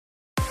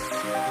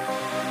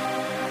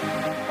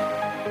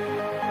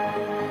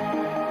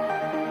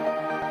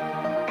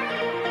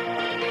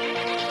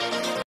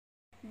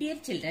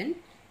children,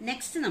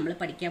 next നമ്മൾ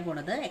പഠിക്കാൻ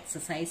പോകുന്നത്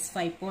exercise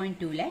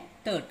 5.2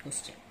 third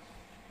question.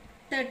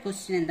 Third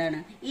question എന്താണ്?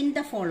 In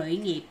the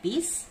following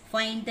APs,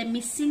 find the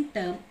missing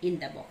term in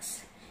the box.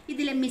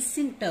 ഇതിലെ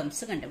missing terms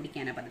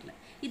കണ്ടുപിടിക്കാനാണ് പറഞ്ഞത്.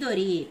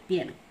 ഇതൊരു AP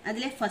ആണ്.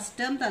 അതിലെ first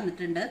term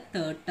തന്നിട്ടുണ്ട്,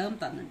 third term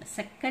തന്നിട്ടുണ്ട്,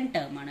 second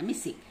term ആണ്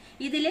missing.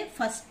 ഇതിലെ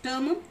first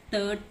termഉം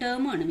third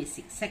termഉം ആണ്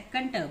missing,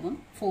 second termഉം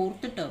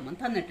fourth termഉം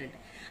തന്നിട്ടുണ്ട്.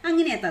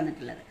 അങ്ങനെയാണ്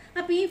തന്നിട്ടുള്ളത്.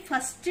 അപ്പോൾ ഈ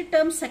first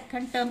term,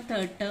 second term,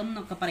 third term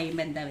എന്നൊക്കെ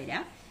പറയുമ്പോൾ എന്താ വരിക?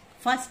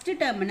 ഫസ്റ്റ്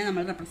ടേമിനെ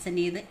നമ്മൾ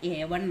റെപ്രസെന്റ് ചെയ്ത്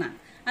A1 ആണ്.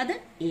 അത്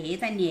A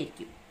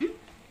തന്നെയായിരിക്കും.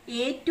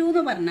 A2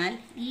 എന്ന് പറഞ്ഞാൽ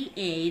ഈ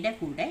എയുടെ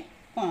കൂടെ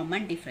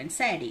കോമൺ ഡിഫറൻസ്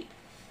ആഡ് ചെയ്യും.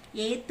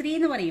 A3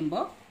 എന്ന്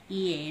പറയുമ്പോൾ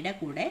ഈ എയുടെ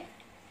കൂടെ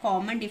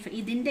കോമൺ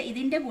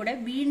ഇതിന്റെ കൂടെ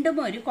വീണ്ടും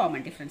ഒരു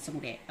കോമൺ ഡിഫറൻസും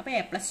കൂടെ. അപ്പോൾ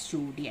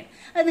A+2D ആണ്.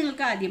 അത്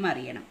നിങ്ങൾക്ക് ആദ്യം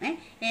അറിയണം.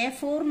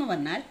 A4 എന്ന്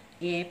പറഞ്ഞാൽ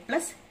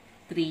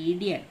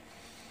A+3D ആണ്.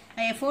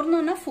 A4 എന്ന്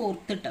പറഞ്ഞാൽ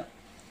ഫോർത്ത് ടേം.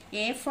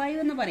 A5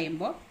 എന്ന്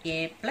പറയുമ്പോൾ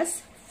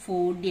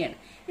A+4D ആണ്.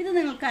 ഇത്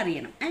നിങ്ങൾക്ക്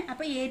അറിയണം.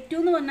 അപ്പോൾ A2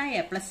 എന്ന് പറഞ്ഞാൽ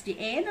A+D,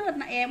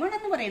 A1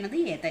 എന്ന് പറയുന്നത്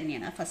A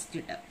തന്നെയാണ് ഫസ്റ്റ്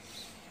ടേം.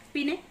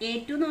 പിന്നെ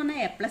A2 എന്ന് പറഞ്ഞാൽ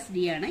A+D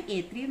ആണ്,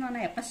 A3 എന്ന്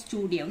പറഞ്ഞാൽ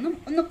A+2D ആണ്,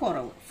 ഒന്ന്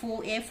കുറവ്.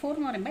 A4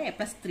 എന്ന് പറയുമ്പോൾ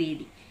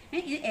A+3D,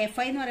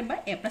 A5 എന്ന് പറയുമ്പോൾ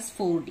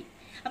A+4D.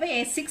 അപ്പോൾ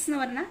A6 എന്ന്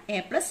പറഞ്ഞാൽ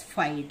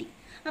A+5D.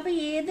 അപ്പോൾ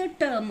ഏത്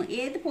ടേം,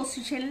 ഏത്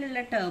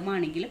പൊസിഷനിലുള്ള ടേം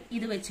ആണെങ്കിലും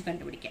ഇത് വെച്ച്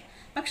കണ്ടുപിടിക്കാം.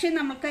 പക്ഷെ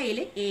നമുക്ക് അതിൽ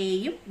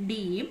എയും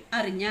ഡിയും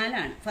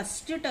അറിഞ്ഞാലാണ്,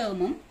 ഫസ്റ്റ്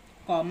ടേമും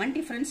കോമൺ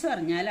ഡിഫറൻസ്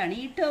അറിഞ്ഞാലാണ്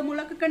ഈ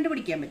ടേമുകളൊക്കെ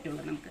കണ്ടുപിടിക്കാൻ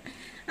പറ്റുള്ളൂ നമുക്ക്.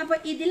 അപ്പോൾ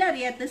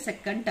ഇതിലറിയാത്തത്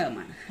സെക്കൻഡ് ടേം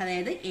ആണ്.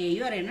 അതായത്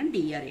എയും അറിയണം,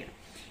 ഡി അറിയണം.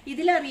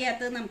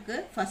 ഇതിലറിയാത്തത് നമുക്ക്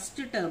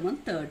ഫസ്റ്റ് ടേമും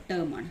തേർഡ്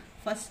ടേമാണ്.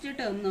 ഫസ്റ്റ്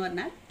ടേം എന്ന്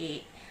പറഞ്ഞാൽ എ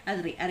അത്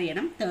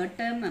അറിയണം, തേർഡ്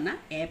ടേം എന്ന് പറഞ്ഞാൽ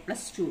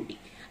A+2D.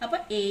 അപ്പോൾ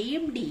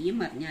എയും ഡിയും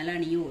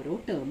അറിഞ്ഞാലാണ് ഈ ഓരോ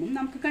ടേമും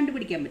നമുക്ക്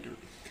കണ്ടുപിടിക്കാൻ പറ്റുള്ളൂ.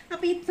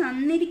 അപ്പോൾ ഈ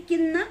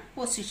തന്നിരിക്കുന്ന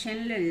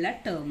പൊസിഷനിലുള്ള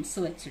ടേംസ്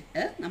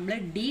വെച്ചിട്ട് നമ്മൾ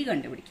ഡി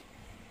കണ്ടുപിടിക്കും.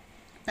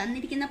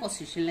 തന്നിരിക്കുന്ന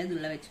പൊസിഷനിൽ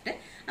ഇതുള്ള വെച്ചിട്ട്.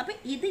 അപ്പോൾ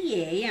ഇത്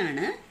എ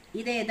ആണ്,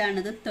 ഇത് ഏതാണ്?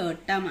 ഇത്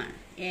തേർഡ് ടേം ആണ്,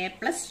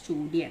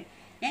 A+2D ആണ്.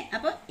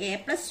 അപ്പോൾ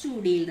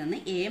A+2Dയിൽ നിന്ന്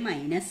A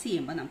മൈനസ്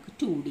ചെയ്യുമ്പോൾ നമുക്ക്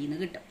 2D എന്ന്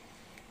കിട്ടും.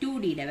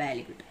 2Dയുടെ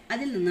വാല്യൂ കിട്ടും.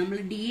 അതിൽ നിന്ന് നമ്മൾ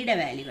ഡിയുടെ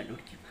വാല്യൂ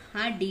കണ്ടുപിടിക്കും.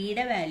 ആ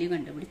ഡിയുടെ വാല്യൂ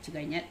കണ്ടുപിടിച്ചു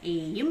കഴിഞ്ഞാൽ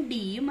എയും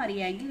ഡിയും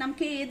അറിയാമെങ്കിൽ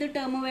നമുക്ക് ഏത്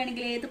ടേം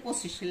വേണമെങ്കിലും, ഏത്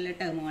പൊസിഷനിലെ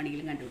ടേം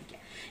വേണമെങ്കിലും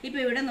കണ്ടുപിടിക്കാം. ഇപ്പോൾ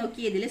ഇവിടെ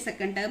നോക്കി, ഇതിൽ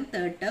second term,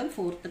 third term,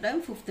 fourth term,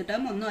 fifth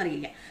term ഒന്നും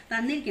അറിയില്ല.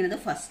 തന്നിരിക്കുന്നത്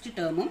ഫസ്റ്റ്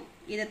ടേമും,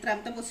 ഇത്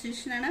എത്രാമത്തെ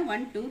പൊസിഷനാണ്?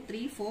 1 2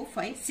 3 4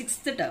 5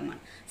 സിക്സ്ത് ടേം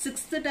ആണ്.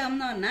 സിക്സ്ത് ടേം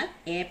എന്ന് പറഞ്ഞാൽ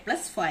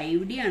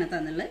A+5D ആണ്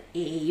തന്നുള്ളത്,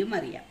 എയും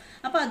അറിയാം.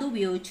 അപ്പോൾ അത്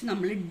ഉപയോഗിച്ച്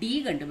നമ്മൾ ഡി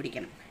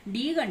കണ്ടുപിടിക്കണം.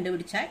 ഡി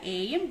കണ്ടുപിടിച്ചാൽ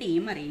എയും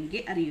ഡിയും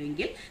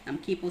അറിയുമെങ്കിൽ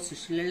നമുക്ക് ഈ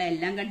പൊസിഷനിലുള്ള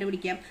എല്ലാം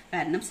കണ്ടുപിടിക്കാം.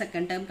 കാരണം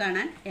സെക്കൻഡ് ടേം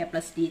കാണാൻ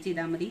A+D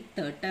ചെയ്താൽ മതി,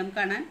 തേർഡ് ടേം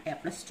കാണാൻ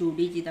A+2D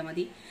ചെയ്താൽ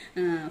മതി,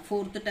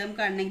 ഫോർത്ത് ടേം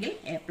കാണണമെങ്കിൽ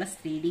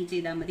A+3D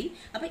ചെയ്താൽ മതി.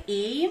 അപ്പോൾ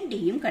എയും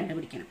ഡിയും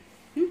കണ്ടുപിടിക്കണം.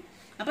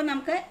 അപ്പം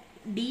നമുക്ക്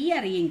ഡി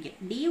അറിയെങ്കിൽ,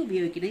 ഡി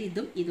ഉപയോഗിക്കുന്നത്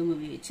ഇതും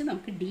ഉപയോഗിച്ച്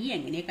നമുക്ക് ഡി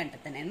എങ്ങനെയാണ്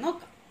കണ്ടെത്തണമെന്ന്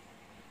നോക്കാം.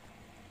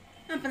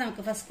 അപ്പം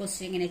നമുക്ക് ഫസ്റ്റ്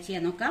ക്വസ്റ്റ്യൻ എങ്ങനെ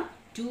ചെയ്യാൻ നോക്കാം.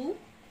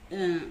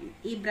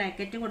 ഈ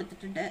ബ്രാക്കറ്റ്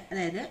കൊടുത്തിട്ടുണ്ട്,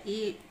 അതായത് ഈ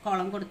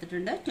കോളം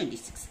കൊടുത്തിട്ടുണ്ട്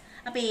 26.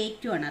 അപ്പോൾ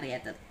A2 ആണ്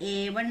അറിയാത്തത്.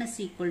 A1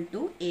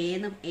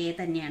 = A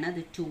തന്നെയാണ്,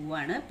 അത് 2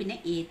 ആണ്. പിന്നെ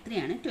A3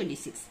 ആണ്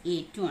 26,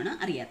 A2 ആണ്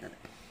അറിയാത്തത്.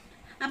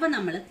 അപ്പം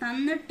നമ്മൾ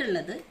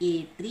തന്നിട്ടുള്ളത്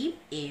A3യും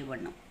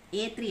A1ഉം.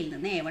 A3യിൽ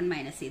നിന്ന് A1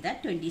 മൈനസ് ചെയ്താൽ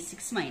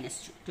 26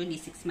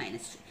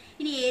 -2.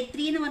 ഇനി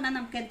A3 എന്ന് പറഞ്ഞാൽ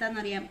നമുക്ക്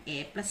എന്താണെന്നറിയാം,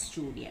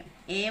 A+2D ആണ്.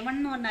 A1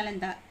 എന്ന് പറഞ്ഞാൽ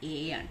എന്താ? A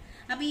ആണ്.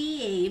 അപ്പോൾ ഈ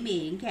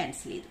എയും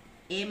ക്യാൻസൽ ചെയ്തു.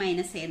 A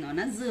മൈനസ് A എന്ന്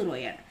പറഞ്ഞാൽ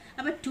 0 ആണ്.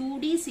 അപ്പോൾ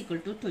 2D =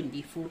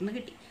 24 എന്ന്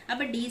കിട്ടി.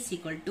 അപ്പോൾ D =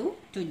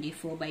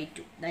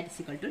 24/2, ദാറ്റ്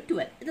 =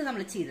 12. ഇത്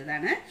നമ്മൾ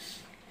ചെയ്തതാണ്.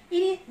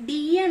 ഇനി ഡി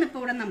ആണ് ഇപ്പോൾ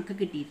ഇവിടെ നമുക്ക്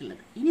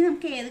കിട്ടിയിട്ടുള്ളത്. ഇനി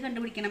നമുക്ക് ഏത്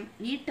കണ്ടുപിടിക്കണം?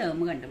 ഈ ടേം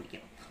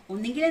കണ്ടുപിടിക്കണം.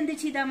 ഒന്നെങ്കിൽ എന്ത്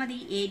ചെയ്താൽ മതി?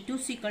 A2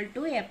 =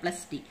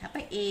 A+D.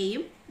 അപ്പം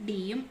എയും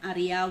ഡിയും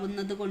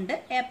അറിയാവുന്നത് കൊണ്ട്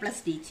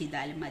A+D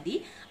ചെയ്താലും മതി.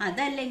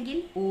 അതല്ലെങ്കിൽ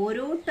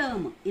ഓരോ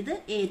ടേമും, ഇത്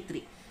A3,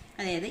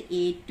 അതായത്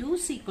A2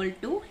 =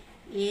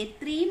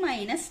 A3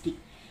 - D.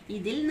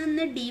 ഇതിൽ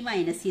നിന്ന് D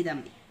മൈനസ് ചെയ്താൽ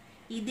മതി.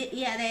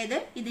 അതായത്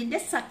ഇതിന്റെ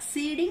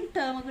സക്സീഡിങ്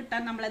ടേം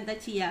കിട്ടാൻ നമ്മൾ എന്താ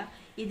ചെയ്യുക?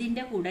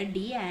 ഇതിന്റെ കൂടെ D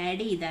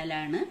ആഡ്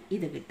ചെയ്താലാണ്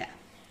ഇത് കിട്ടുക.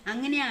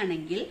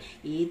 അങ്ങനെയാണെങ്കിൽ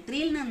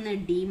A3യിൽ നിന്ന്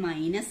D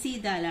മൈനസ്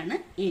ചെയ്താലാണ്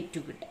A2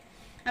 കിട്ടുക.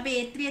 അപ്പോൾ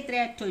A3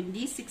 എത്രയാ?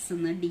 26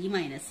 എന്ന് D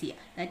മൈനസ്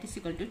ചെയ്യുക, ദാറ്റ് =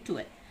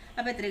 12.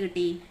 അപ്പോൾ എത്ര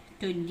കിട്ടി?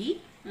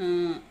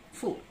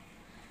 24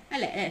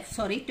 അല്ലേ?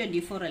 സോറി,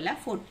 24 അല്ല,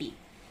 14.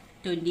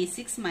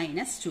 26 -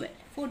 12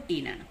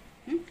 14 ആണ്.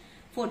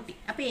 40.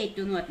 അപ്പോൾ A2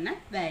 എന്ന് പറഞ്ഞാൽ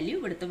വാല്യൂ,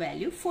 ഇവിടുത്തെ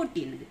വാല്യൂ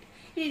 14 എന്ന് കിട്ടി.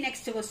 ഇനി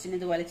നെക്സ്റ്റ് ക്വസ്റ്റ്യൻ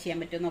ഇതുപോലെ ചെയ്യാൻ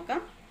പറ്റുമോ നോക്കാം.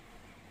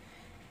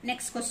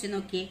 നെക്സ്റ്റ് ക്വസ്റ്റ്യൻ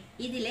നോക്കിയേ.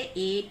 ഇതിലെ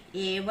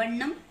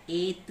A1ഉം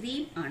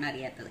A3യും ആണ്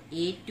അറിയാത്തത്.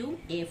 A2ഉം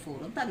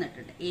A4ഉം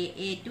തന്നിട്ടുണ്ട്.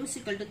 A2 =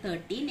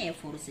 13,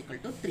 A4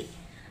 = 3.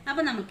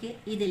 അപ്പം നമുക്ക്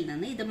ഇതിൽ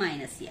നിന്ന് ഇത്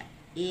മൈനസ് ചെയ്യാം.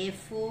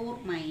 A4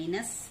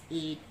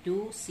 - A2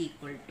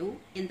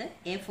 = എന്ത്?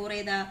 A4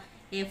 ഏതാ?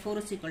 A4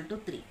 =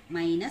 3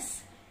 മൈനസ്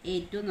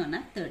A2 എന്ന്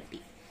പറഞ്ഞാൽ 30.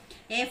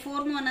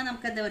 A4 എന്ന് പറഞ്ഞാൽ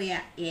നമുക്ക് എന്താ പറയുക?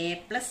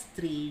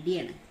 A+3D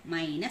ആണ്.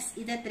 മൈനസ്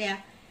ഇത് എത്രയാ?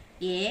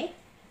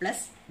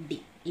 A+D.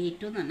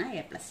 A2 എന്ന് പറഞ്ഞാൽ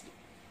A+D.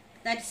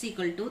 ദാറ്റ് =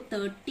 13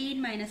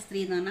 -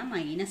 3 എന്ന് പറഞ്ഞാൽ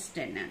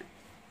 -10 ആണ്.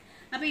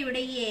 അപ്പോൾ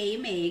ഇവിടെ ഈ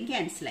എയും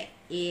ക്യാൻസലായി.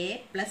 എ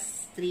പ്ലസ്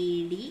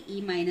 3d, ഈ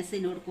മൈനസ്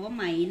കൊടുക്കുമ്പോൾ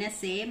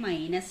മൈനസ് എ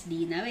മൈനസ് ഡി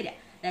എന്നാ വരിക.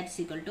 That's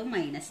equal to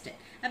 -10.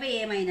 അപ്പൊ എ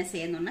മൈനസ്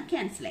എ എന്ന് പറഞ്ഞാൽ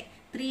ക്യാൻസൽ ആയി.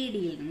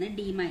 3dയിൽ നിന്ന്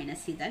ഡി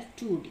മൈനസ് ചെയ്താൽ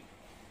 2d.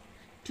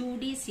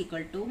 2d is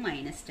equal to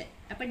 -10.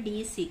 അപ്പൊ d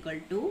is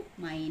equal to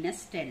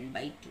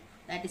 -10/2.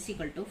 That is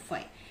equal to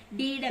 5. D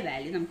യുടെ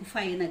വാല്യൂ നമുക്ക്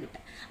 5 എന്ന്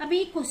കിട്ടും. അപ്പൊ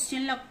ഈ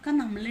ക്വസ്റ്റ്യനിലൊക്കെ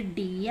നമ്മൾ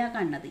ഡി ആ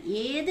കണ്ടത്.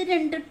 ഏത്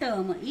രണ്ട്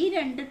ടേം? ഈ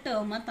രണ്ട്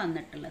ടേം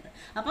തന്നിട്ടുള്ളത്.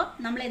 അപ്പൊ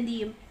നമ്മൾ എന്ത്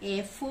ചെയ്യും?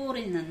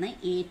 A4ൽ നിന്ന്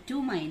A2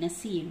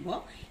 മൈനസ് ചെയ്യുമ്പോൾ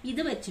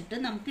ഇത് വെച്ചിട്ട്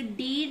നമുക്ക്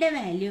ഡിയുടെ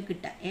വാല്യൂ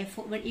കിട്ടാം.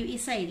 ഈ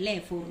സൈഡിൽ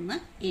A4 നിന്ന്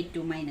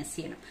A2 മൈനസ്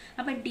ചെയ്യണം.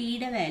 അപ്പൊ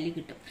ഡിയുടെ വാല്യൂ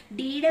കിട്ടും.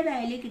 ഡിയുടെ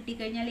വാല്യൂ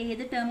കിട്ടിക്കഴിഞ്ഞാൽ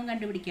ഏത് ടേമും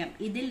കണ്ടുപിടിക്കാം.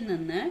 ഇതിൽ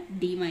നിന്ന്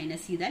ഡി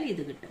മൈനസ് ചെയ്താൽ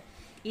ഇത് കിട്ടും.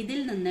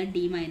 ഇതിൽ നിന്ന്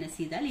ഡി മൈനസ്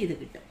ചെയ്താൽ ഇത്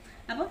കിട്ടും.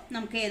 അപ്പോൾ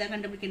നമുക്ക് ഏതാ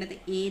കണ്ടുപിടിക്കേണ്ടത്?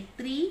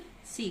 A3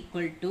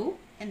 ഈക്വൽ ടു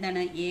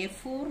എന്താണ്?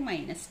 A4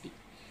 minus D.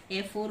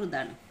 A4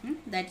 ഇതാണ്.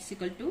 That is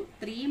equal to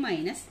 3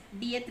 minus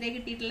D. എത്ര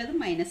കിട്ടിയിട്ടുള്ളത്?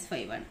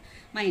 -5 ആണ്.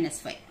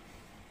 -5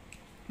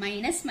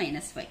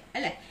 -5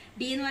 അല്ലെ?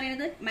 ഡി എന്ന്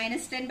പറയുന്നത്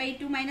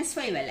 -10/2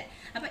 -5 അല്ലെ?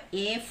 അപ്പൊ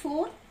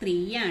A4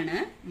 3 ആണ്,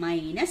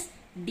 മൈനസ്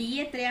ഡി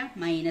എത്രയാ?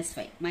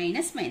 -5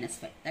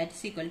 -5. That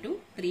is equal to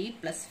 3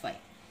 + 5.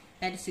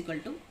 That is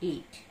equal to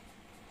 8.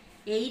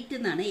 8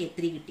 എന്നാണ്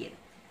A3 കിട്ടിയത്.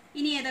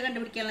 ഇനി ഏതാ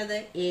കണ്ടുപിടിക്കാനുള്ളത്?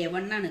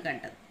 A1 ആണ്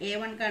കണ്ടത്.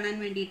 A1 കാണാൻ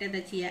വേണ്ടിയിട്ട് എന്താ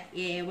ചെയ്യുക?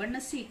 A1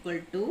 is equal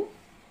to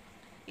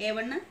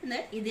A1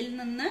 ഇതിൽ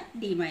നിന്ന്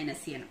ഡി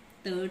മൈനസ് ചെയ്യണം.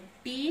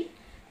 13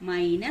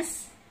 minus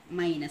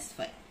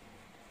 -5.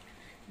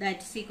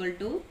 That is equal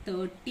to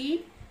 13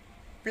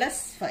 +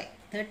 5.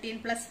 13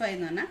 + 5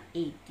 എന്ന് പറഞ്ഞാൽ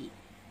 18.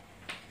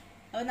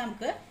 അപ്പോൾ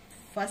നമുക്ക്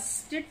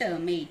ഫസ്റ്റ്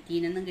ടേം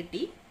 18 എന്നും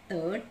കിട്ടി,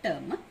 തേർഡ്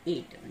ടേം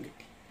 8 എന്നും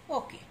കിട്ടി.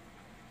 ഓക്കെ,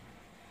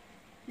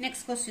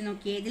 നെക്സ്റ്റ് ക്വസ്റ്റ്യൻ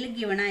നോക്കിയേ. ഇതിൽ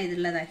given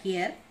ആയതുള്ളതാ.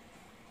 Here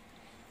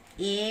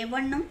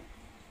A1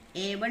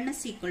 is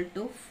equal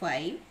to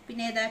 5.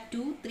 പിന്നെ ഏതാ?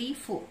 2, 3,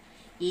 4.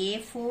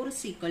 A4 is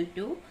equal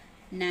to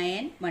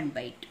 9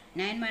 1/2.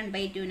 9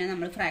 1/2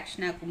 നമ്മൾ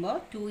ഫ്രാക്ഷൻ ആക്കുമ്പോൾ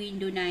 2 ×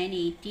 9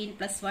 18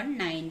 + 1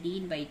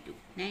 19/2.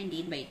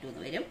 19/2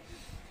 എന്ന് വരും.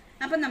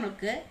 അപ്പൊ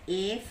നമുക്ക്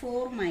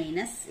A4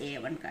 മൈനസ്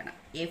A1 കാണാം.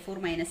 A4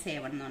 മൈനസ്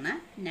A1 എന്ന് പറഞ്ഞാൽ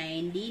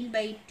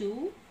 19/2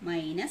 -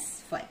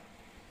 5.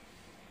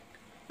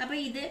 അപ്പൊ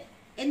ഇത്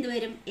എന്ത്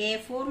വരും?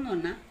 A4 എന്ന്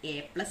പറഞ്ഞാൽ A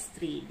 +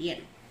 3d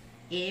ആണ്.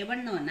 A1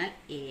 എന്ന് പറഞ്ഞാൽ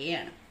A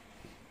ആണ്.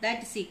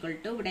 ദാറ്റ് ഇസ് ഈക്വൽ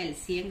ടു, ഇവിടെ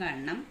LCM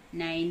കാണണം.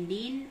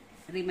 19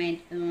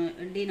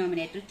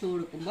 ഡിനോമിനേറ്റർ 2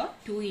 കൊടുക്കുമ്പോൾ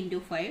 2 ×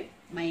 5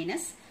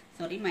 -10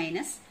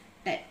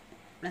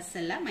 പ്ലസ്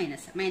അല്ല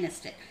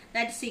 -10.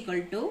 ദാറ്റ് ഇസ്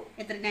ഈക്വൽ ടു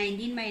എത്ര?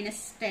 19 -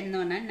 10 എന്ന്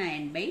പറഞ്ഞാൽ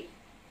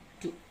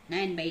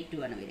 9/2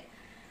 ആണ് വരിക.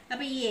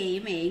 അപ്പൊ ഈ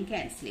എയും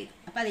ക്യാൻസൽ ചെയ്തു.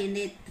 അപ്പൊ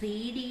അതിന്റെ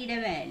 3dയുടെ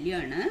വാല്യൂ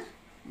ആണ്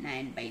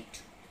 9/2.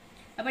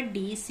 അപ്പൊ d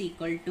is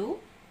equal to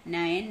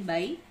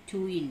 9/2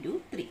 ×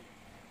 3.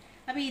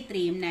 അപ്പൊ ഈ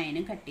 3യും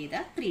 9ഉം കട്ട് ചെയ്ത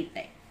 3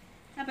 ടൈം.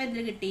 അപ്പൊ എന്ത്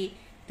കിട്ടി?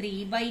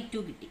 3/2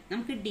 കിട്ടി.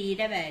 നമുക്ക്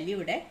ഡിയുടെ വാല്യൂ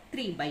ഇവിടെ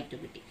 3/2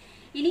 കിട്ടി.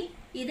 ഇനി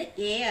ഇത്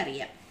എ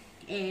അറിയാം.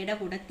 എയുടെ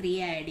കൂടെ 3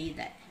 ആഡ്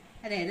ചെയ്താൽ,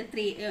 അതായത്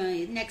 3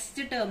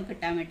 നെക്സ്റ്റ് ടേം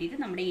കിട്ടാൻ വേണ്ടിയിട്ട്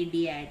നമ്മുടെ ഈ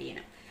ഡി ആഡ്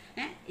ചെയ്യണം.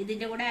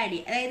 ഇതിന്റെ കൂടെ ആഡ്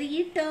ചെയ്യുക. അതായത് ഈ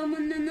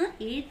ടേമിൽ നിന്ന്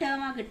ഈ ടേം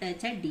ആ കിട്ടുക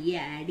വെച്ചാൽ ഡി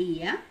ആഡ്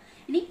ചെയ്യുക.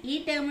 ഇനി ഈ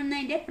ടേമിൽ നിന്ന്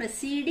അതിന്റെ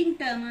പ്രൊസീഡിങ്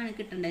ടേം ആണ്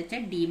കിട്ടേണ്ടത്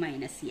വെച്ചാൽ ഡി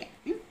മൈനസ്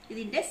ചെയ്യുക.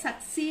 ഇതിന്റെ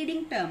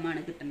സക്സീഡിങ് ടേം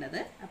ആണ് കിട്ടേണ്ടത്.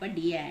 അപ്പൊ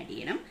ഡി ആഡ്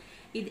ചെയ്യണം.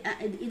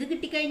 ഇത്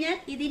കിട്ടിക്കഴിഞ്ഞാൽ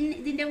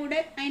ഇതിന്റെ കൂടെ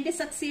അതിന്റെ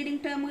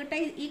സക്സീഡിങ് ടേം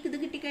കിട്ടാൻ ഇത്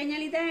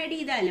കിട്ടിക്കഴിഞ്ഞാൽ ഇത് ആഡ്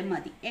ചെയ്താലും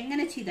മതി.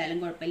 എങ്ങനെ ചെയ്താലും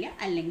കുഴപ്പമില്ല.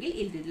 അല്ലെങ്കിൽ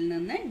ഇതിൽ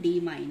നിന്ന് ഡി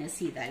മൈനസ്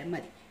ചെയ്താലും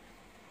മതി.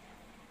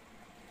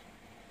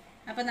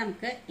 അപ്പൊ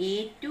നമുക്ക്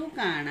A2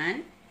 കാണാൻ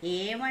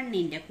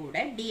A1ന്റെ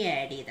കൂടെ ഡി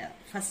ആഡ് ചെയ്താൽ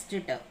ഫസ്റ്റ്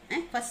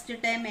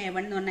ടേം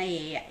A1 എന്ന് പറഞ്ഞാൽ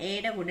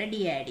എയുടെ കൂടെ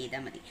ഡി ആഡ്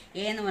ചെയ്താൽ മതി.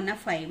 എ എന്ന് പറഞ്ഞാൽ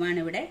 5 ആണ്.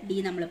 ഇവിടെ ഡി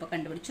നമ്മളിപ്പോ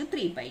കണ്ടുപിടിച്ചു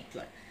 3/2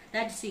 ആണ്.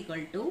 That is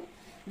equal to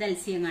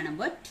LCM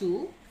കാണുമ്പോൾ 2,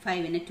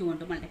 5നെ 2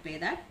 കൊണ്ട് മൾട്ടിപ്ലൈ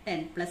ചെയ്താൽ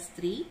 10 +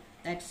 3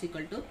 ദാറ്റ് ഇസ്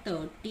ഈക്വൽ ടു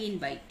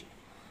 13/2.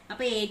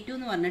 അപ്പൊ A2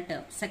 എന്ന് പറഞ്ഞ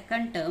ടേം,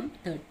 സെക്കൻഡ് ടേം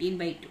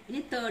 13/2.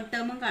 ഇനി തേർഡ്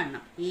ടേമും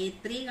കാണണം.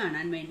 A3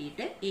 കാണാൻ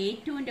വേണ്ടിയിട്ട്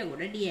A2ന്റെ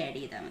കൂടെ ഡി ആഡ്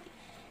ചെയ്താൽ മതി.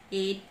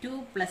 A2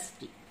 +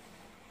 d.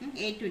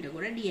 A2ന്റെ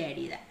കൂടെ ഡി ആഡ്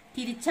ചെയ്താൽ,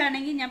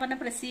 തിരിച്ചാണെങ്കിൽ ഞാൻ പറഞ്ഞ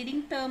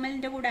പ്രൊസീഡിങ്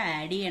ടേമിന്റെ കൂടെ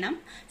ആഡ് ചെയ്യണം.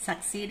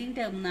 സക്സീഡിങ്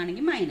ടേം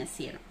എന്നാണെങ്കിൽ മൈനസ്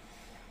ചെയ്യണം.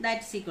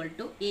 That is equal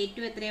to A2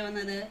 എത്രയാണ്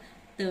വന്നത്?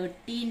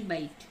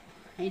 13/2.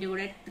 അതിന്റെ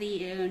കൂടെ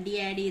ഡി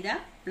ആഡ് ചെയ്ത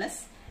പ്ലസ്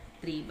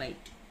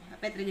 3/2.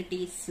 അപ്പൊ എത്ര കിട്ടി?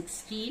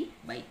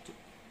 16/2.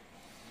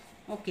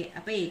 ഓക്കെ,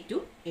 അപ്പൊ A2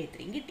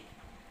 A3 കിട്ടി.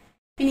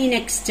 ഇനി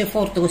നെക്സ്റ്റ്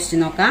ഫോർത്ത് ക്വസ്റ്റ്യൻ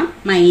നോക്കാം.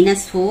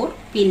 -4,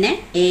 പിന്നെ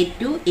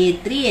A2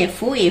 A3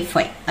 A4 A5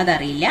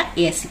 അതറിയില്ല.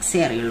 A6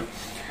 അറിയുള്ളൂ.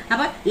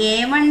 അപ്പൊ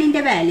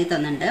A1ന്റെ വാല്യൂ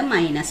തന്നിട്ടുണ്ട്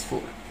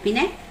 -4,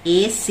 പിന്നെ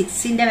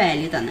A6ന്റെ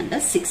വാല്യൂ തന്നിട്ടുണ്ട്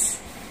 6.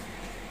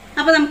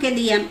 അപ്പൊ നമുക്ക്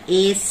എന്ത് ചെയ്യാം?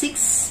 A6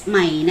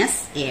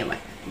 minus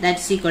A1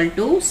 that's equal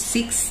to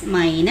 6 -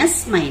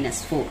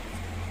 -4.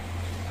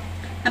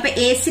 അപ്പൊ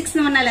A6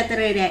 എന്ന് പറഞ്ഞാൽ എത്ര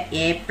വരിക?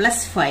 A +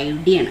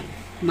 5d ആണ്.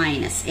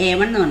 മൈനസ്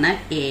A1 എന്ന് പറഞ്ഞാൽ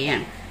A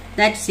ആണ്.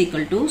 ദാറ്റ്സ്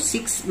ഈക്വൽ ടു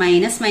 6 -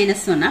 എന്ന്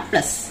പറഞ്ഞാൽ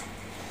പ്ലസ്.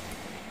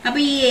 അപ്പൊ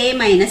ഈ A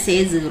 - A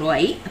 0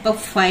 ആയി. അപ്പൊ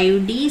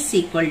 5d is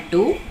equal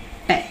to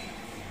 10.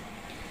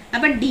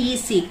 അപ്പൊ d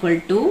is equal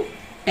to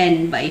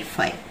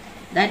 10/5.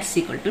 That's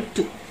equal to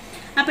 2.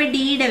 അപ്പൊ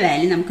ഡിയുടെ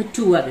വാല്യൂ നമുക്ക്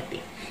 2 ആ കിട്ടി.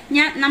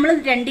 നമ്മൾ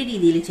രണ്ട്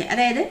രീതിയിൽ ചെയ്യാം.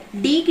 അതായത്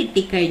ഡി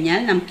കിട്ടിക്കഴിഞ്ഞാൽ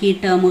നമുക്ക് ഈ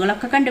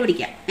ടേമുകളൊക്കെ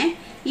കണ്ടുപിടിക്കാം.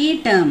 ഈ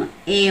ടേം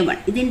A1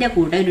 ഇതിന്റെ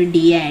കൂടെ ഒരു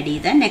ഡി ആഡ്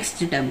ചെയ്താൽ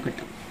നെക്സ്റ്റ് ടേം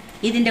കിട്ടും.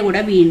 ഇതിന്റെ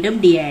കൂടെ വീണ്ടും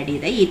ഡി ആഡ്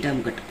ചെയ്താൽ ഈ ടേം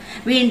കിട്ടും.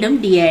 വീണ്ടും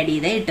ഡി ആഡ്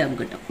ചെയ്താൽ ഈ ടേം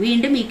കിട്ടും.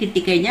 വീണ്ടും ഈ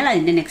കിട്ടിക്കഴിഞ്ഞാൽ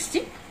അതിന്റെ നെക്സ്റ്റ്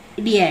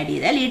ഡി ആഡ്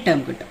ചെയ്താൽ ഈ ടേം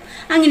കിട്ടും.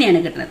 അങ്ങനെയാണ്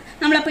കിട്ടുന്നത്.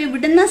 നമ്മളപ്പോൾ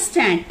ഇവിടുന്ന്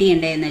സ്റ്റാർട്ട്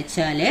ചെയ്യേണ്ടതെന്ന്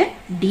വെച്ചാൽ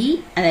ഡി,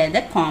 അതായത്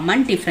കോമൺ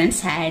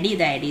ഡിഫറൻസ് ആഡ്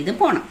ചെയ്ത്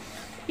പോകണം.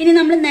 ഇനി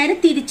നമ്മൾ നേരെ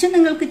തിരിച്ച്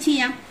നിങ്ങൾക്ക്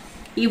ചെയ്യാം.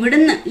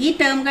 ഇവിടുന്ന് ഈ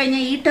ടേം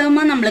കഴിഞ്ഞാൽ ഈ ടേം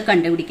നമ്മൾ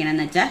കണ്ടുപിടിക്കണം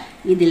എന്ന് വെച്ചാൽ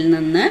ഇതിൽ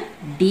നിന്ന്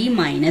ഡി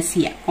മൈനസ്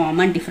ചെയ്യുക,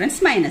 കോമൺ ഡിഫറൻസ്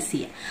മൈനസ്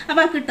ചെയ്യുക.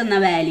 അപ്പോൾ കിട്ടുന്ന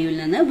വാല്യൂവിൽ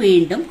നിന്ന്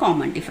വീണ്ടും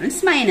കോമൺ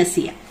ഡിഫറൻസ് മൈനസ്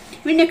ചെയ്യുക.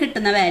 പിന്നെ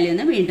കിട്ടുന്ന വാല്യൂവിൽ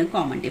നിന്ന് വീണ്ടും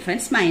കോമൺ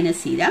ഡിഫറൻസ്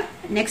മൈനസ് ചെയ്യുക.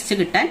 നെക്സ്റ്റ്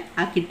കിട്ടാൻ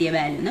ആ കിട്ടിയ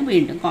വാല്യൂവിൽ നിന്ന്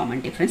വീണ്ടും കോമൺ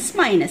ഡിഫറൻസ്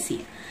മൈനസ്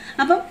ചെയ്യുക.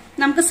 അപ്പം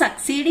നമുക്ക്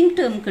സക്സീഡിങ്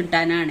ടേം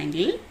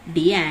കിട്ടാനാണെങ്കിൽ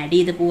ഡി ആഡ്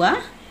ചെയ്ത്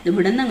പോവുക.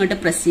 ഇവിടെ നിന്ന് അങ്ങോട്ട്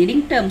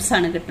പ്രൊസീഡിങ് ടേംസ്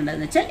ആണ്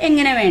കിട്ടേണ്ടതെന്ന് വെച്ചാൽ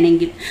എങ്ങനെ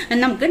വേണമെങ്കിൽ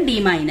നമുക്ക് ഡി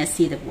മൈനസ്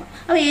ചെയ്ത് പോവാം.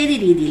 അപ്പോൾ ഏത്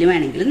രീതിയിൽ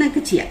വേണമെങ്കിലും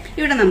നമുക്ക് ചെയ്യാം.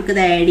 ഇവിടെ നമുക്ക്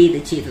ഇത്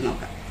ആഡ് ചെയ്ത്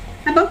നോക്കാം.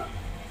 അപ്പം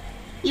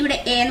ഇവിടെ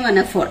എ എന്ന്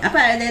പറഞ്ഞാൽ 4.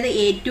 അപ്പോൾ അതായത്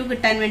A2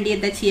 കിട്ടാൻ വേണ്ടി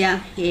എന്താ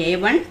ചെയ്യുക?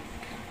 A1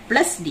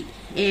 പ്ലസ് ഡി,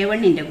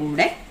 A1ന്റെ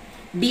കൂടെ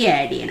ഡി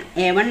ആഡ് ചെയ്യണം.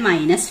 A1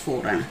 മൈനസ്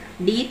 4 ആണ്,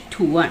 ഡി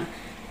 2 ആണ്,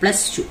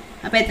 പ്ലസ് 2.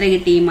 അപ്പോൾ എത്ര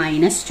കിട്ടി?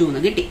 -2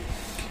 എന്ന് കിട്ടി.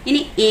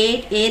 ഇനി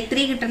A3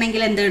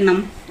 കിട്ടണമെങ്കിൽ എന്ത് ഇടണം?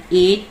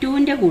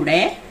 A2ന്റെ കൂടെ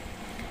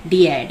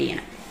ഡി ആഡ്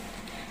ചെയ്യണം.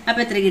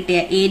 അപ്പോൾ എത്ര കിട്ടിയ?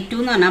 A2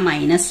 എന്ന് പറഞ്ഞാൽ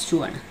 -2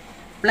 ആണ്,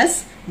 പ്ലസ്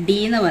ഡി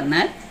എന്ന്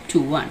പറഞ്ഞാൽ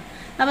 2 ആണ്.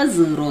 അപ്പോൾ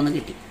 0 എന്ന്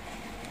കിട്ടി.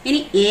 ഇനി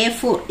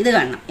A4 ഇത്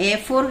കാണണം.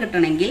 A4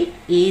 കിട്ടണമെങ്കിൽ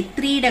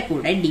A3യുടെ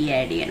കൂടെ ഡി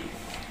ആഡ് ചെയ്യണം.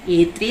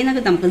 A3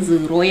 എന്നൊക്കെ നമുക്ക്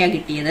 0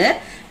 കിട്ടിയത്,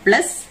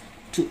 പ്ലസ്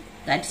 2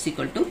 ദാറ്റ്സ്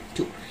ഈക്വൽ ടു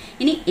 2.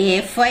 ഇനി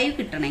A5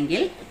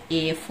 കിട്ടണമെങ്കിൽ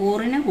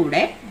A4ന്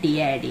കൂടെ ഡി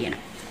ആഡ്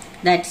ചെയ്യണം.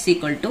 ദാറ്റ്സ്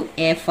ഈക്വൽ ടു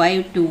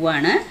A5 2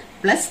 ആണ്,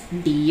 പ്ലസ്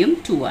ഡിയും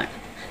 2 ആണ്.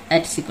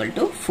 That's equal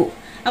to 4.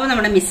 അപ്പോൾ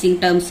നമ്മുടെ മിസ്സിംഗ്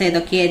ടേംസ്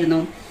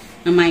ഏതൊക്കെയായിരുന്നു?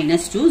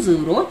 -2,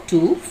 0, 2,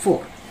 4.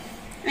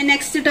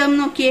 നെക്സ്റ്റ് ടേം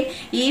നോക്കിയേ.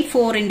 ഈ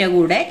 4ന്റെ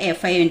കൂടെ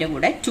A5ന്റെ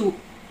കൂടെ 2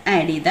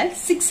 ആഡ് ചെയ്താൽ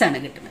 6 ആണ്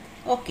കിട്ടുന്നത്.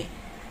 ഓക്കെ,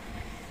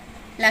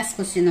 ലാസ്റ്റ്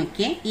ക്വസ്റ്റ്യൻ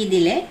നോക്കിയേ.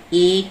 ഇതില്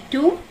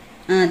A2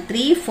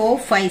 3, 4,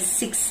 5,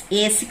 6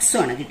 A6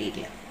 ആണ്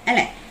കിട്ടിയിട്ടുള്ളത്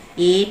അല്ലെ.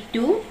 A2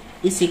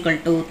 is equal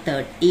to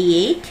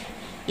 38,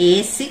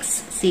 A6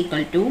 is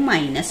equal to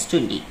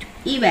 -22.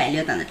 ഈ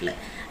വാല്യൂ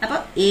തന്നിട്ടുള്ളത്. അപ്പൊ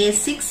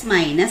A6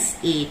 minus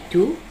A2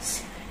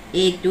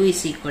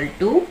 is equal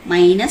to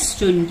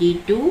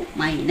 -22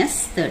 minus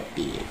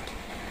 38.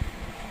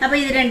 അപ്പൊ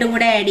ഇത് രണ്ടും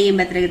കൂടെ ആഡ്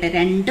ചെയ്യുമ്പോൾ എത്ര കിട്ടും?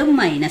 രണ്ടും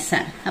മൈനസ്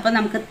ആണ്. അപ്പൊ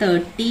നമുക്ക്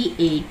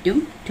 38ഉം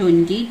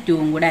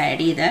 22ഉം കൂടെ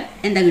ആഡ് ചെയ്താൽ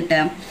എന്താ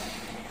കിട്ടുക?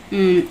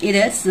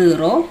 ഇത്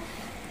 0,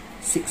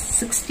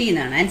 60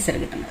 എന്നാണ് ആൻസർ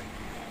കിട്ടുന്നത്.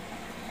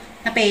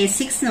 അപ്പൊ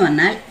A6 എന്ന്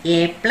പറഞ്ഞാൽ A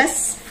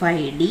plus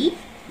 5D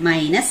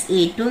minus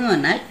A2 എന്ന്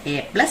പറഞ്ഞാൽ A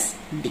plus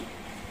D.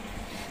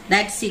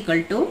 That's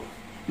equal to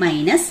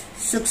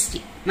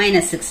 -60.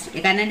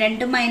 -60 കാരണം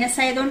രണ്ടും മൈനസ്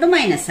ആയതുകൊണ്ട്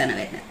മൈനസ് ആണ്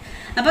വരുന്നത്.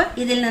 അപ്പൊ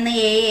ഇതിൽ നിന്ന്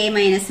A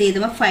മൈനസ്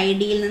ചെയ്തപ്പോൾ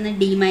 5Dയിൽ നിന്ന്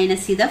D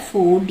മൈനസ് ചെയ്താൽ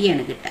 4D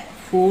ആണ് കിട്ടുക.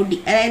 4D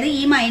അതായത്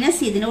ഈ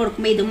മൈനസ് ഇതിന്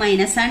കൊടുക്കുമ്പോൾ ഇതും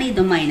മൈനസ് ആണ്,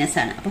 ഇതും മൈനസ്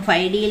ആണ്. അപ്പൊ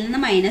 5Dയിൽ നിന്ന്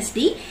 -D,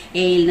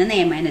 Aയിൽ നിന്ന്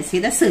A മൈനസ്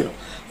ചെയ്ത 0.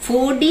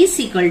 4D is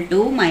equal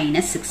to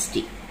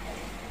 -60.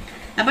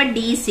 അപ്പൊ D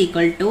is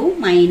equal to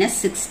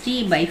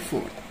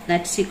 -60/4.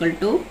 That's equal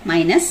to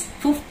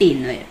 -15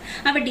 എന്ന് വരും.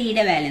 അപ്പൊ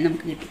ഡിയുടെ വാല്യൂ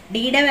നമുക്ക് കിട്ടി.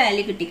 ഡിയുടെ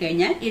വാല്യൂ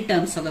കിട്ടിക്കഴിഞ്ഞാൽ ഈ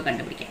ടേംസ് ഒക്കെ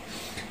കണ്ടുപിടിക്കാം.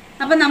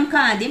 അപ്പൊ നമുക്ക്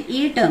ആദ്യം ഈ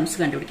ടേംസ്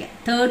കണ്ടുപിടിക്കാം.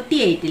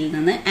 38ൽ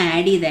നിന്ന്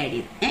ആഡ് ചെയ്ത്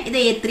ഇത്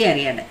A3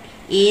 അറിയാണ്ട്.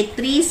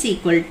 A3 is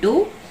equal to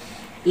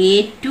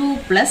A2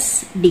 plus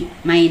D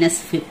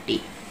 -15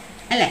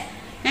 അല്ലെ.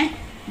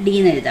 ഡി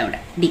എന്ന് എഴുതാം അവിടെ.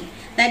 D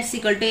that's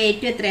equal to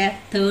A2 എത്രയാ?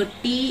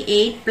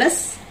 38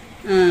 പ്ലസ്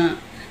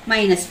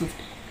 -15.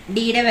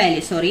 ഡിയുടെ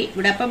വാല്യൂ സോറി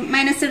ഇവിടെ അപ്പം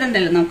മൈനസ്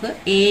ഇടണ്ടല്ലോ നമുക്ക്.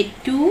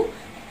 A2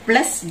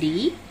 plus D.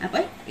 അപ്പൊ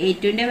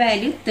A2ന്റെ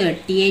വാല്യൂ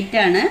 38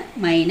 ആണ്,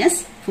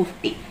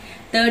 -15.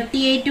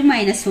 38ഉം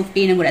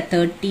 -15ഉം കൂടെ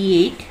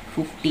 38,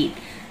 15.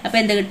 അപ്പൊ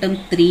എന്താ കിട്ടും?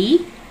 3,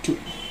 2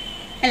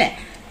 അല്ലെ.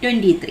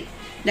 23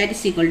 ദാറ്റ്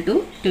ഇസ് ഈക്വൽ ടു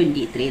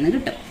 23 എന്ന്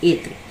കിട്ടും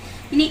A3.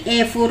 ഇനി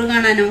A4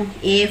 കാണാനോ?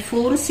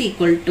 A4 is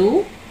equal to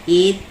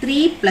A3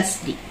 plus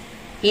D.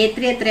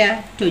 A3 എത്രയാ?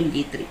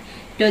 23.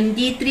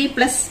 23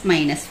 പ്ലസ്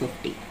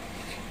 -15.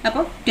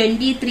 അപ്പോൾ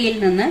 23ൽ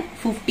നിന്ന്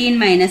 15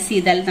 മൈനസ്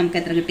ചെയ്താൽ നമുക്ക്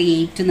എത്ര കിട്ടും?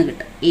 8 എന്ന്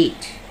കിട്ടും.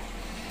 8.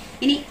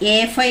 ഇനി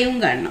A5ഉം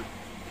കാണണം.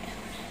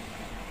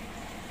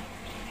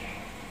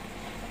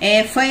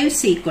 A5 is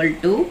equal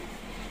to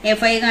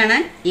A5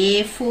 കാണാൻ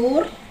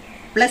A4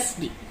 plus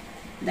D.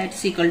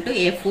 That's equal to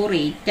A4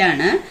 8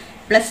 ആണ്,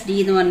 പ്ലസ് ഡി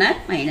എന്ന് പറഞ്ഞാൽ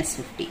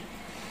 -15.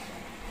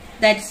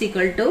 That's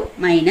equal to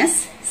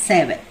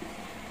 -7.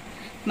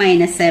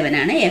 -7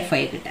 ആണ്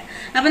A5 കിട്ടുക.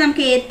 അപ്പൊ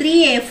നമുക്ക് A3,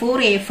 A4,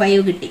 A5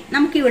 കിട്ടി.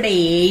 നമുക്ക് ഇവിടെ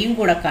എയും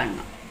കൂടെ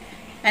കാണണം.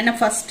 കാരണം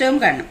ഫസ്റ്റ് ടേം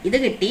കാണണം. ഇത്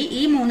കിട്ടി,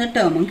 ഈ 3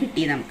 ടേമും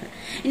കിട്ടി നമുക്ക്.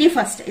 ഇനി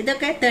ഫസ്റ്റ്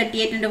ഇതൊക്കെ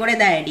 38ന്റെ കൂടെ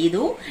ഇത് ആഡ്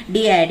ചെയ്തു,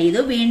 ഡി ആഡ്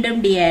ചെയ്തു, വീണ്ടും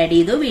ഡി ആഡ്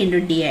ചെയ്തു,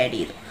 വീണ്ടും ഡി ആഡ്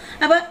ചെയ്തു.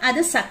 അപ്പൊ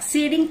അത്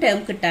സക്സീഡിങ് ടേം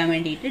കിട്ടാൻ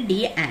വേണ്ടിയിട്ട് ഡി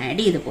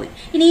ആഡ് ചെയ്ത് പോയി.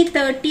 ഇനി ഈ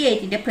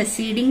 38ന്റെ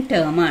പ്രൊസീഡിങ്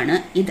ടേം ആണ്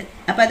ഇത്.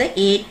 അപ്പൊ അത്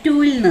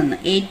A2ൽ നിന്ന്,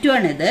 A2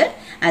 ആണ് ഇത്,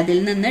 അതിൽ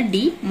നിന്ന്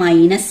ഡി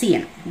മൈനസ്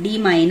ചെയ്യണം. ഡി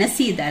മൈനസ്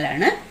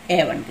ചെയ്താലാണ്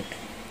A1 കിട്ടുക.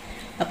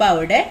 അപ്പൊ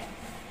അവിടെ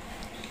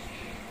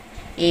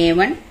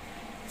A1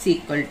 is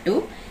equal to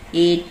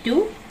A2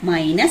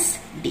 minus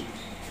D.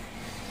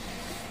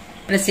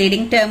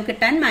 Preceding term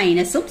കിട്ടാൻ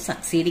മൈനസും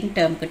succeeding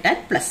term കിട്ടാൻ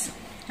പ്ലസും.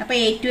 അപ്പോൾ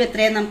A2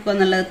 എത്രയാണ് നമുക്ക്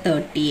വന്നുള്ളത്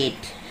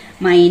 38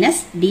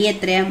 മൈനസ് D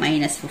എത്രയാണ്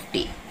minus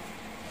 15.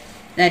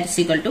 That is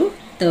equal to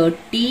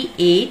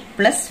 38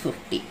 plus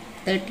 50.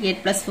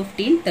 38 plus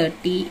 15,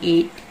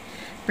 38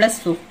 plus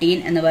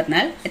 15 എന്ന്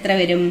പറഞ്ഞാൽ എത്ര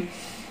വരും?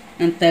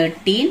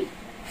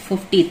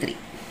 1353.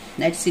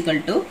 That is equal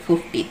to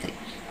 53.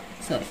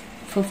 Sorry,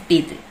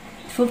 53.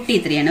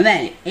 53 ആണ്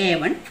വാല്യൂ.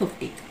 A1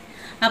 53.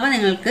 അപ്പോൾ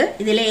നിങ്ങൾക്ക്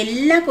ഇതിലെ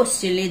എല്ലാ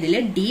ക്വസ്റ്റ്യനിലും ഇതിൽ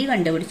D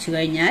കണ്ടുപിടിച്ചു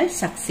കഴിഞ്ഞാൽ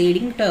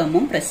സക്സീഡിങ്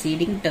ടേമും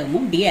പ്രസീഡിങ്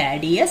ടേമും D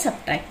ആഡ് ചെയ്യുക,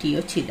 സബ്ട്രാക്ട്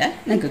ചെയ്യുകയോ ചെയ്താൽ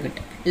നിങ്ങൾക്ക്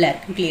കിട്ടും.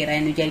 എല്ലാവർക്കും ക്ലിയർ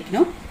ആയെന്ന്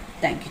വിചാരിക്കുന്നു.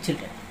 Thank you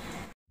children.